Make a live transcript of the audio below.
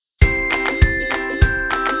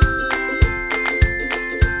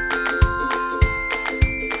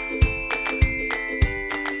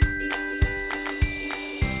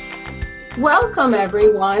Welcome,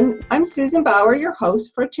 everyone. I'm Susan Bauer, your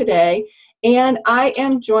host for today, and I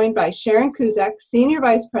am joined by Sharon Cusack, Senior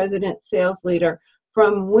Vice President, Sales Leader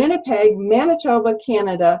from Winnipeg, Manitoba,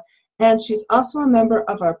 Canada, and she's also a member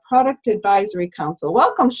of our Product Advisory Council.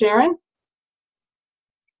 Welcome, Sharon.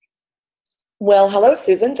 Well, hello,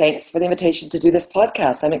 Susan. Thanks for the invitation to do this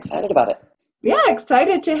podcast. I'm excited about it. Yeah,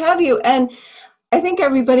 excited to have you. And I think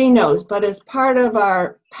everybody knows, but as part of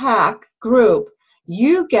our PAC group,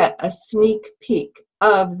 you get a sneak peek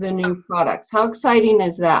of the new products. How exciting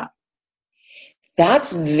is that?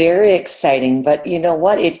 That's very exciting, but you know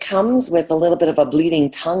what? It comes with a little bit of a bleeding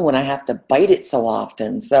tongue when I have to bite it so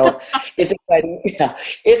often. So it's exciting. Yeah,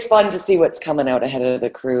 it's fun to see what's coming out ahead of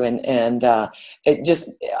the crew, and it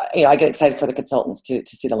just I get excited for the consultants to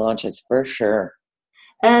see the launches for sure.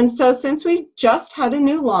 And so since we just had a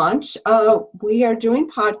new launch, we are doing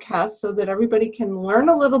podcasts so that everybody can learn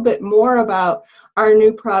a little bit more about our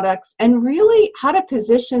new products and really how to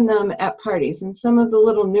position them at parties and some of the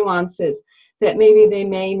little nuances that maybe they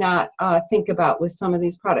may not think about with some of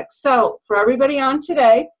these products. So for everybody on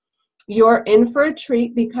today, you're in for a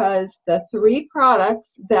treat because the three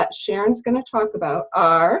products that Sharon's going to talk about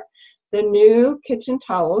are the new kitchen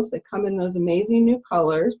towels that come in those amazing new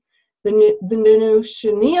colors, the new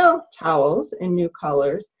chenille towels in new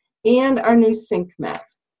colors, and our new sink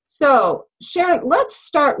mats. So, Sharon, let's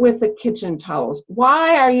start with the kitchen towels.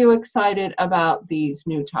 Why are you excited about these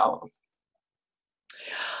new towels?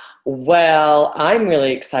 Well, I'm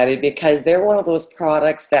really excited because they're one of those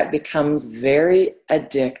products that becomes very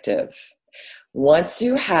addictive. Once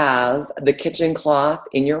you have the kitchen cloth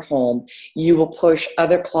in your home, you will push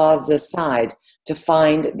other cloths aside to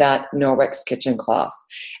find that Norwex kitchen cloth.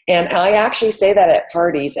 And I actually say that at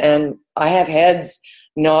parties, and I have heads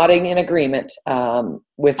nodding in agreement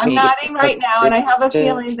with me. I'm nodding right now, and I have a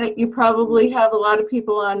feeling that you probably have a lot of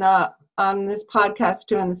people on this podcast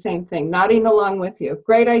doing the same thing, nodding along with you.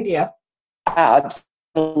 Great idea.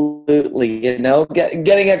 Absolutely.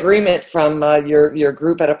 Getting agreement from your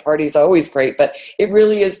group at a party is always great, but it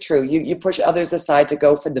really is true. You push others aside to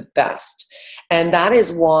go for the best. And that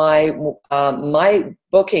is why my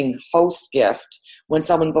booking host gift, when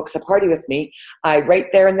someone books a party with me, right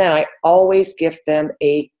there and then, I always gift them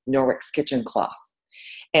a Norwex kitchen cloth.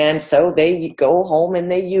 And so they go home and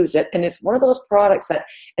they use it. And it's one of those products that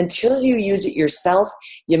until you use it yourself,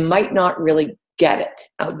 you might not really get it,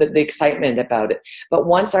 the excitement about it. But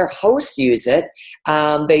once our hosts use it,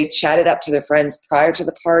 they chat it up to their friends prior to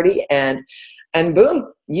the party, and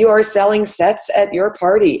boom, you are selling sets at your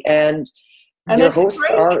party. And your hosts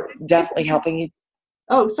are definitely helping you.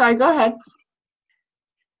 Oh, sorry, go ahead.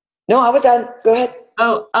 No, I was done. Go ahead.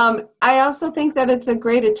 Oh, I also think that it's a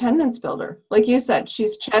great attendance builder. Like you said,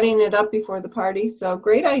 she's chatting it up before the party. So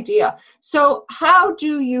great idea. So how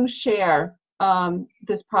do you share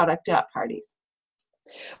this product at parties?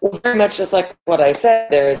 Well, very much just like what I said,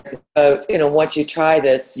 there's about, once you try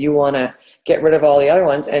this, you want to get rid of all the other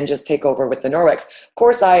ones and just take over with the Norwex. Of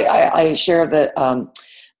course, I share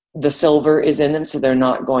the silver is in them, so they're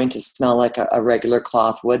not going to smell like a regular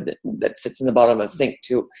cloth wood that sits in the bottom of a sink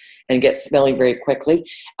too and gets smelly very quickly.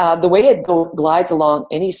 The way it glides along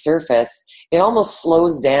any surface, it almost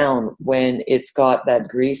slows down when it's got that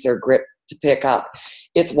grease or grip to pick up.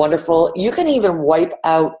 It's wonderful. You can even wipe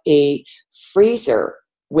out a freezer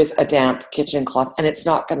with a damp kitchen cloth, and it's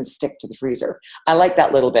not going to stick to the freezer. I like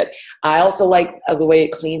that little bit. I also like the way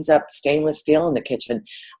it cleans up stainless steel in the kitchen.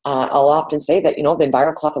 I'll often say that, the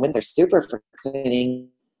EnviroCloth and Wind, they're super for cleaning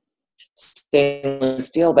stainless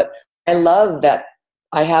steel, but I love that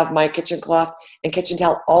I have my kitchen cloth and kitchen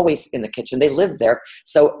towel always in the kitchen. They live there.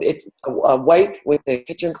 So it's a wipe with the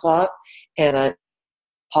kitchen cloth and a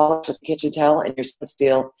polish with the kitchen towel, and your stainless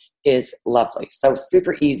steel is lovely. So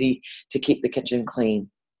super easy to keep the kitchen clean.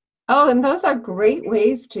 Oh, and those are great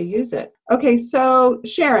ways to use it. Okay, so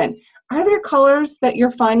Sharon, are there colors that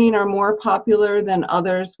you're finding are more popular than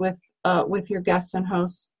others with your guests and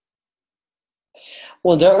hosts?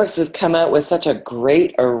 Well, Norwex has come out with such a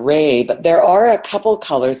great array, but there are a couple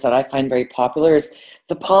colors that I find very popular.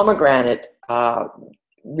 The pomegranate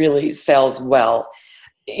really sells well.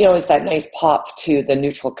 It's that nice pop to the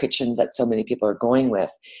neutral kitchens that so many people are going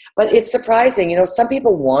with. But it's surprising, some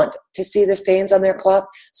people want to see the stains on their cloth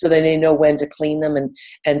so that they know when to clean them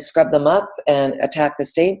and scrub them up and attack the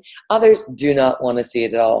stain. Others do not want to see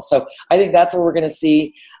it at all. So I think that's where we're going to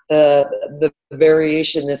see the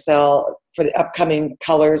variation to sell for the upcoming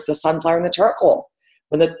colors, the sunflower and the charcoal.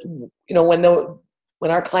 When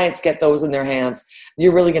our clients get those in their hands,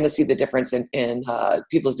 you're really going to see the difference in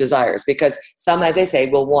people's desires, because some, as I say,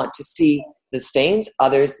 will want to see the stains.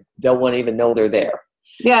 Others don't want to even know they're there.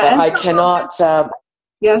 Yeah, But and I cannot.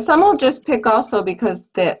 yeah, some will just pick also because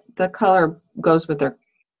the color goes with their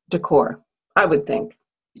decor, I would think.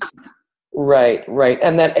 Right, right.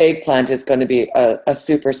 And that eggplant is going to be a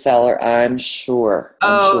super seller, I'm sure.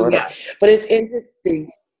 I'm Oh, sure of yeah. it. But it's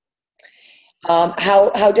interesting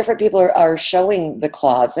how different people are showing the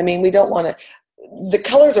cloths. I mean, we don't want to. The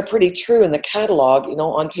colors are pretty true in the catalog,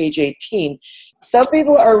 on page 18. Some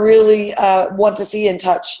people are really want to see and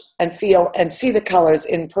touch and feel and see the colors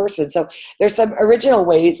in person. So there's some original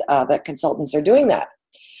ways that consultants are doing that.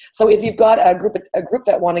 So if you've got a group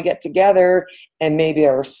that want to get together and maybe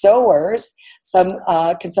are sewers, some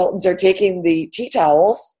consultants are taking the tea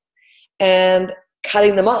towels and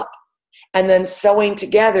cutting them up and then sewing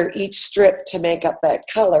together each strip to make up that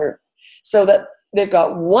color so that they've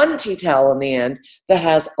got one tea towel in the end that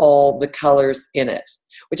has all the colors in it,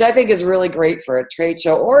 which I think is really great for a trade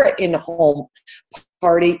show or in a home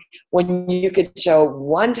party when you could show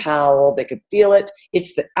one towel, they could feel it.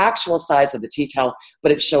 It's the actual size of the tea towel,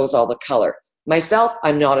 but it shows all the color. Myself,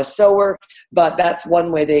 I'm not a sewer, but that's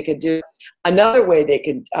one way they could do it. Another way they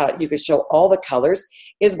could you could show all the colors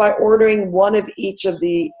is by ordering one of each of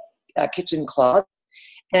the kitchen cloths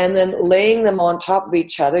and then laying them on top of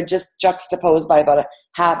each other, just juxtaposed by about a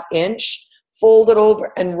 ½ inch, fold it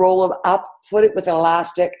over and roll them up, put it with an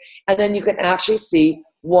elastic, and then you can actually see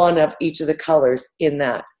one of each of the colors in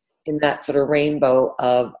that sort of rainbow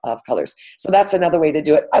of colors. So that's another way to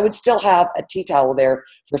do it. I would still have a tea towel there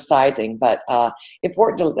for sizing, but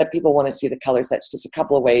important that people want to see the colors. That's just a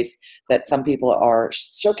couple of ways that some people are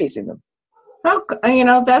showcasing them.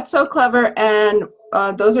 Oh, that's so clever. And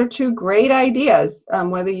those are two great ideas,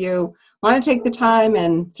 whether you want to take the time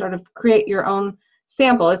and sort of create your own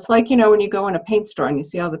sample. It's like, when you go in a paint store and you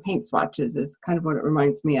see all the paint swatches is kind of what it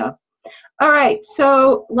reminds me of. All right,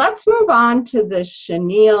 so let's move on to the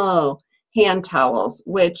chenille hand towels,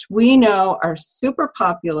 which we know are super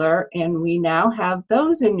popular, and we now have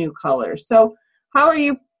those in new colors. So how are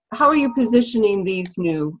you positioning these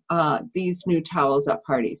new towels at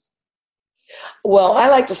parties? Well, I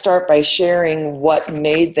like to start by sharing what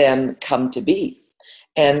made them come to be,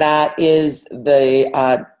 and that is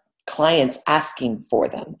the clients asking for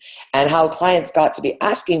them. And how clients got to be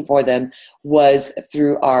asking for them was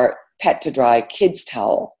through our Pet to Dry kids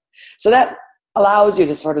towel. So that allows you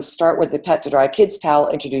to sort of start with the Pet to Dry kids towel,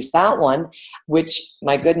 introduce that one, which,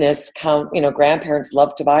 my goodness, grandparents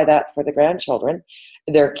love to buy that for the grandchildren.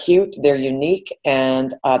 They're cute, they're unique,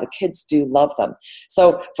 and the kids do love them.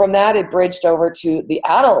 So from that, it bridged over to the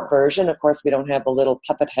adult version. Of course, we don't have the little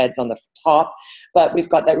puppet heads on the top, but we've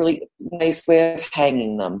got that really nice way of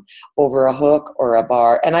hanging them over a hook or a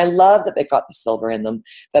bar. And I love that they've got the silver in them,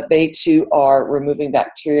 that they too are removing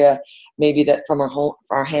bacteria, maybe that from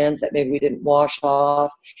our hands that maybe we didn't wash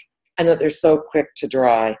off, and that they're so quick to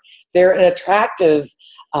dry. They're an attractive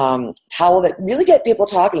towel that really get people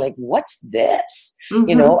talking, like, what's this?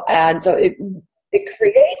 Mm-hmm. And so it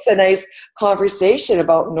creates a nice conversation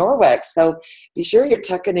about Norwex. So be sure you're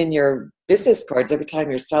tucking in your business cards every time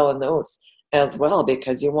you're selling those as well,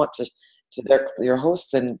 because you want your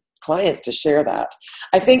hosts and clients to share that.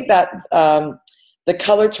 I think that the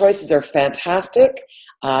color choices are fantastic.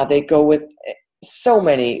 They go with so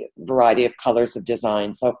many variety of colors of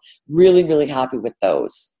design. So really, really happy with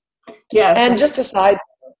those. Yes. And just aside,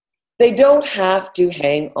 they don't have to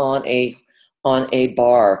hang on a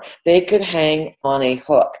bar. They could hang on a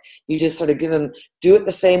hook. You just sort of do it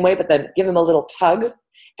the same way, but then give them a little tug,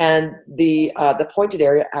 and the pointed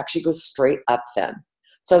area actually goes straight up then.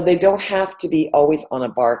 So they don't have to be always on a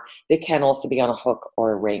bar. They can also be on a hook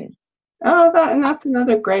or a ring. Oh, that's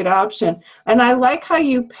another great option. And I like how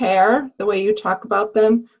you pair the way you talk about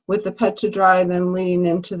them with the Pet to Dry and then leading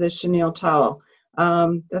into the chenille towel.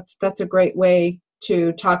 That's a great way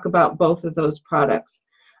to talk about both of those products.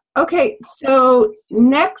 Okay, so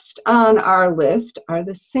next on our list are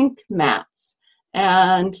the sink mats.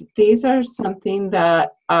 And these are something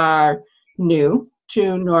that are new to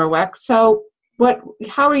Norwex. So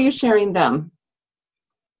how are you sharing them?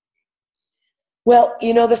 Well,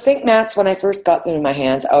 the sink mats, when I first got them in my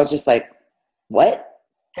hands, I was just like, what?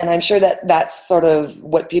 And I'm sure that that's sort of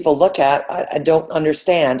what people look at. I don't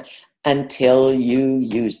understand until you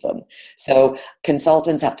use them. So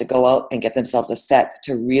consultants have to go out and get themselves a set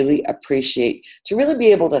to really appreciate, to really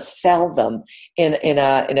be able to sell them in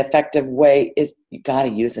an effective way. Is you got to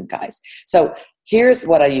use them, guys. So here's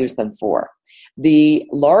what I use them for. The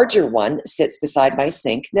larger one sits beside my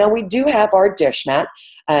sink. Now we do have our dish mat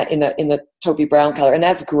in the taupey brown color, and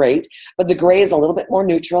that's great. But the gray is a little bit more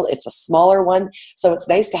neutral. It's a smaller one, so it's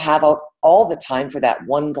nice to have out all the time for that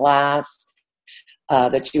one glass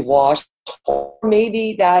that you wash or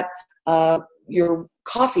maybe that your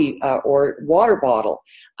coffee or water bottle,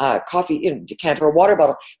 coffee decanter or water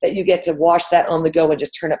bottle, that you get to wash that on the go and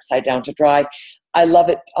just turn upside down to dry. I love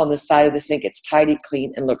it on the side of the sink. It's tidy,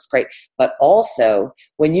 clean, and looks great. But also,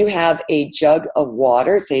 when you have a jug of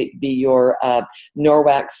water, say it be your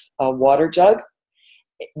Norwex water jug,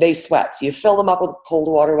 they sweat. You fill them up with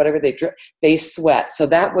cold water, whatever, they sweat. So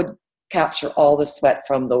that would capture all the sweat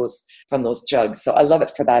from those jugs. So I love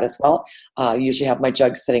it for that as well. Usually have my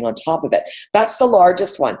jug sitting on top of it. That's the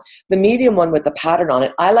largest one. The medium one with the pattern on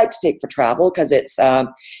it, I like to take for travel because it's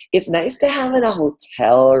nice to have in a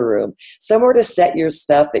hotel room, somewhere to set your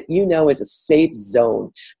stuff that you know is a safe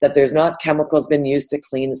zone, that there's not chemicals been used to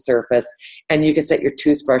clean the surface, and you can set your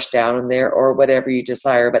toothbrush down in there or whatever you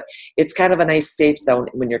desire. But it's kind of a nice safe zone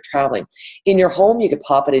when you're traveling. In your home, you could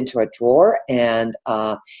pop it into a drawer and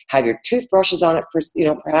have your toothbrushes on it for,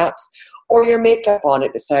 perhaps, or your makeup on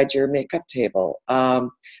it beside your makeup table.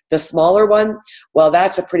 The smaller one, well,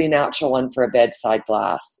 that's a pretty natural one for a bedside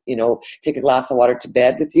glass. Take a glass of water to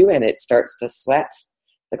bed with you and it starts to sweat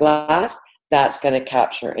the glass. That's going to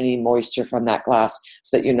capture any moisture from that glass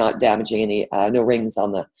so that you're not damaging any, no rings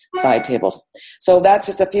on the side tables. So that's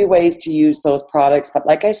just a few ways to use those products. But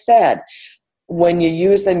like I said, when you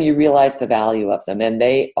use them, you realize the value of them, and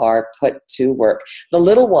they are put to work. The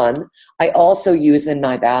little one I also use in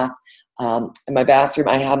my bath. In my bathroom,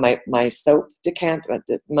 I have my soap decanter,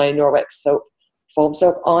 my Norwex soap, foam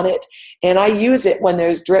soap on it, and I use it when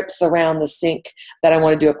there's drips around the sink that I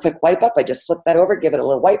want to do a quick wipe up. I just flip that over, give it a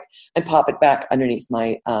little wipe, and pop it back underneath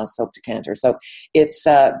my soap decanter. So it's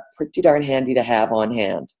pretty darn handy to have on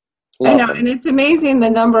hand. I know, and it's amazing the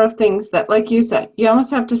number of things that, like you said, you almost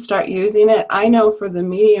have to start using it. I know for the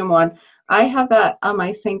medium one, I have that on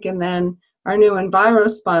my sink, and then our new Enviro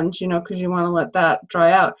sponge, because you want to let that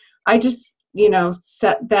dry out. I just,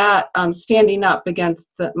 set that standing up against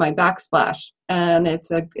my backsplash, and it's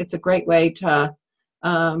a great way to,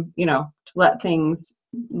 to let things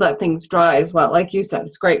dry as well. Like you said,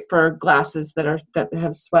 it's great for glasses that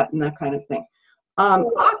have sweat and that kind of thing.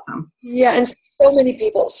 Awesome. Yeah, and so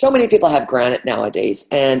many people have granite nowadays,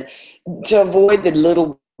 and to avoid the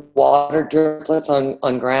little water driplets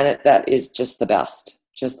on granite, that is just the best.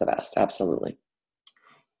 Absolutely.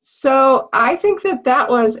 So I think that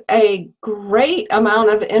was a great amount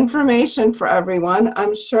of information for everyone.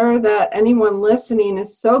 I'm sure that anyone listening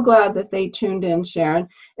is so glad that they tuned in, Sharon.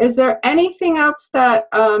 Is there anything else that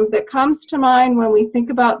comes to mind when we think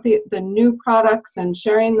about the new products and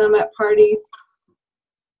sharing them at parties?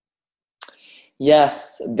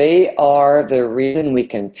 Yes, they are the reason we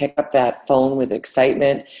can pick up that phone with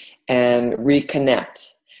excitement and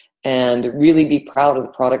reconnect and really be proud of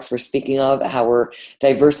the products we're speaking of, how we're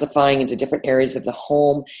diversifying into different areas of the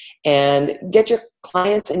home, and get your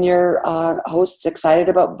clients and your hosts excited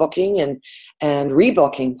about booking and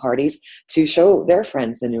rebooking parties to show their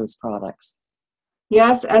friends the newest products.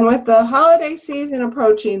 Yes, and with the holiday season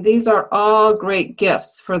approaching, these are all great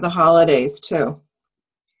gifts for the holidays too.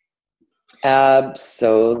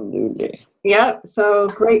 Absolutely. Yeah, so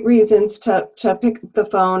great reasons to pick up the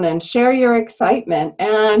phone and share your excitement.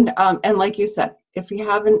 And like you said, if you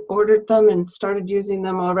haven't ordered them and started using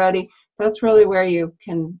them already, that's really where you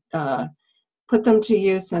can put them to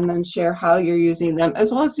use and then share how you're using them, as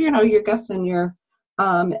well as your guests and your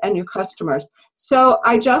customers. So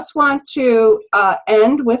I just want to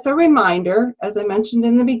end with a reminder. As I mentioned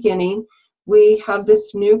in the beginning, we have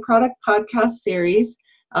this new product podcast series.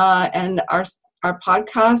 And our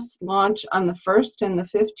podcasts launch on the 1st and the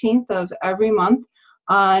 15th of every month.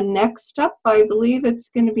 Next up, I believe it's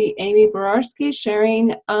going to be Amy Borarski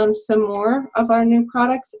sharing some more of our new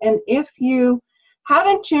products. And if you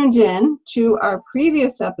haven't tuned in to our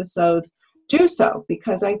previous episodes, do so,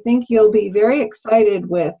 because I think you'll be very excited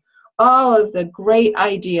with all of the great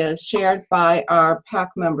ideas shared by our PAC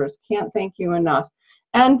members. Can't thank you enough.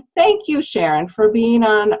 And thank you, Sharon, for being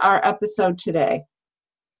on our episode today.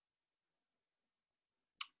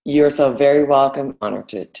 You're so very welcome. Honored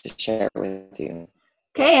to share with you.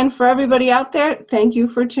 Okay, and for everybody out there, thank you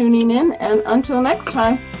for tuning in, and until next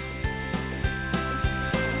time.